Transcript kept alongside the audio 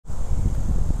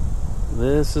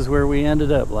This is where we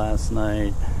ended up last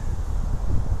night.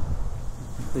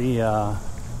 The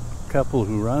couple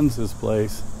who runs this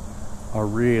place are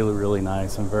really, really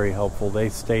nice and very helpful. They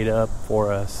stayed up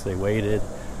for us. They waited.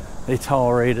 They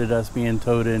tolerated us being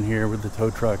towed in here with the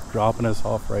tow truck dropping us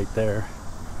off right there.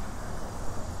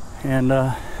 And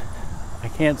I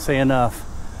can't say enough.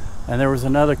 And there was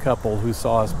another couple who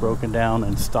saw us broken down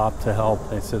and stopped to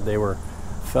help. They said they were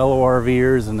fellow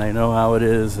RVers and they know how it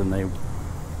is, and they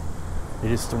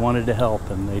just wanted to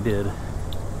help, and they did.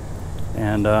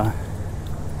 And yeah,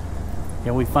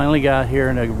 we finally got here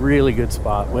in a really good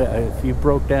spot. If you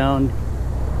broke down,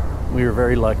 we were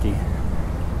very lucky.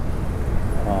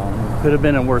 Could have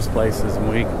been in worse places, and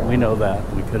we know that.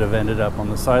 We could have ended up on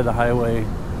the side of the highway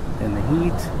in the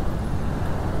heat,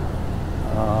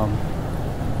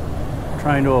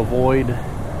 trying to avoid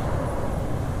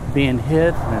being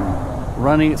hit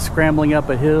and scrambling up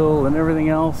a hill and everything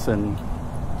else. And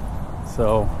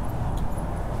so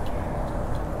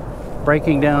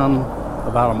breaking down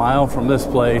about a mile from this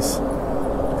place,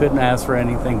 couldn't ask for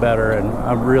anything better. And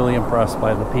I'm really impressed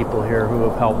by the people here who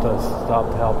have helped us,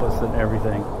 stopped to help us and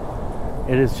everything.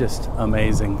 It is just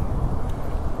amazing.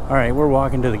 All right, we're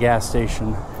walking to the gas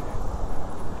station,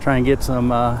 try and get some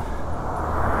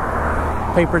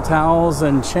paper towels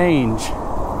and change.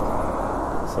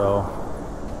 So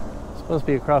it's supposed to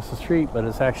be across the street, but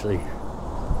it's actually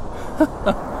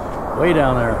way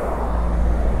down there.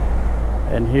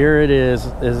 And here it is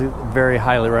very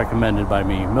highly recommended by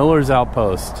me. Millers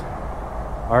Outpost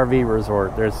RV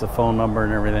Resort. There's the phone number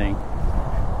and everything,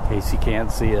 in case you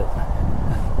can't see it.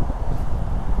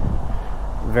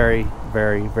 Very,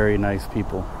 very, very nice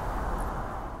people.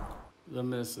 The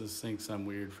missus thinks I'm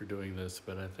weird for doing this,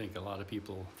 but I think a lot of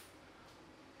people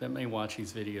that may watch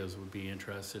these videos would be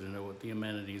interested in know what the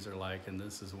amenities are like, and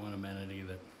this is one amenity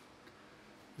that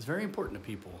is very important to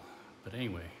people. But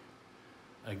anyway,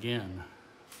 again,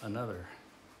 another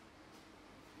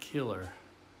killer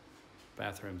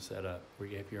bathroom setup where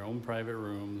you have your own private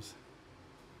rooms.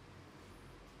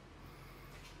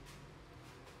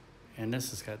 And this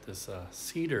has got this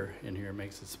cedar in here,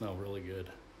 makes it smell really good.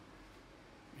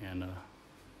 And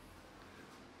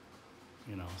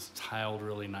you know, it's tiled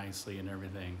really nicely and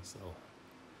everything. So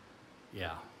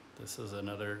yeah, this is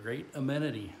another great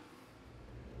amenity.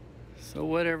 So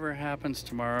whatever happens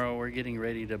tomorrow, we're getting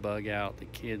ready to bug out. The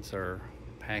kids are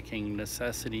packing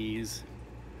necessities,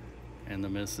 and the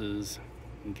missus,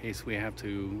 in case we have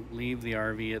to leave the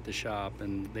RV at the shop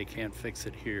and they can't fix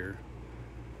it here.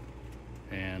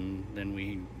 And then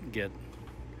we get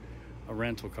a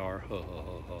rental car.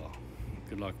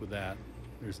 Good luck with that.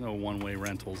 There's no one-way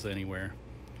rentals anywhere.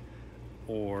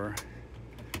 Or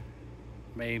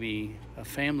maybe a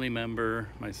family member,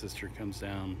 my sister, comes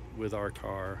down with our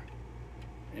car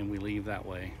and we leave that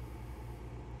way.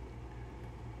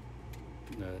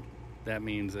 That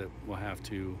means that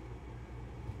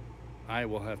I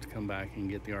will have to come back and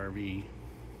get the RV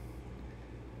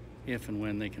if and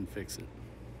when they can fix it.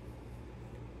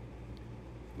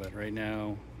 But right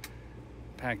now,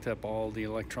 packed up all the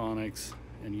electronics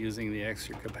and using the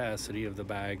extra capacity of the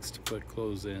bags to put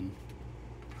clothes in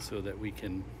so that we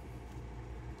can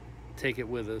take it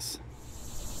with us.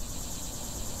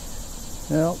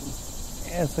 Well,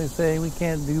 as I say, we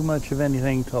can't do much of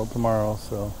anything till tomorrow,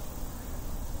 so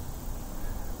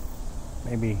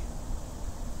maybe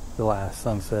the last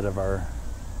sunset of our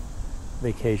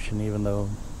vacation, even though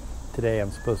today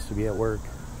I'm supposed to be at work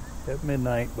at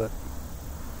midnight, but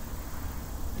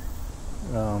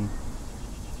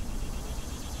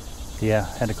yeah,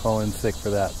 had to call in sick for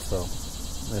that, so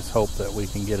let's hope that we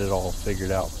can get it all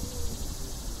figured out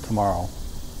tomorrow.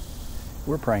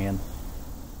 We're praying.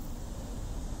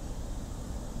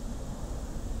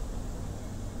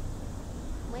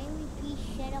 May we please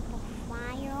set up a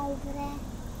fire over there?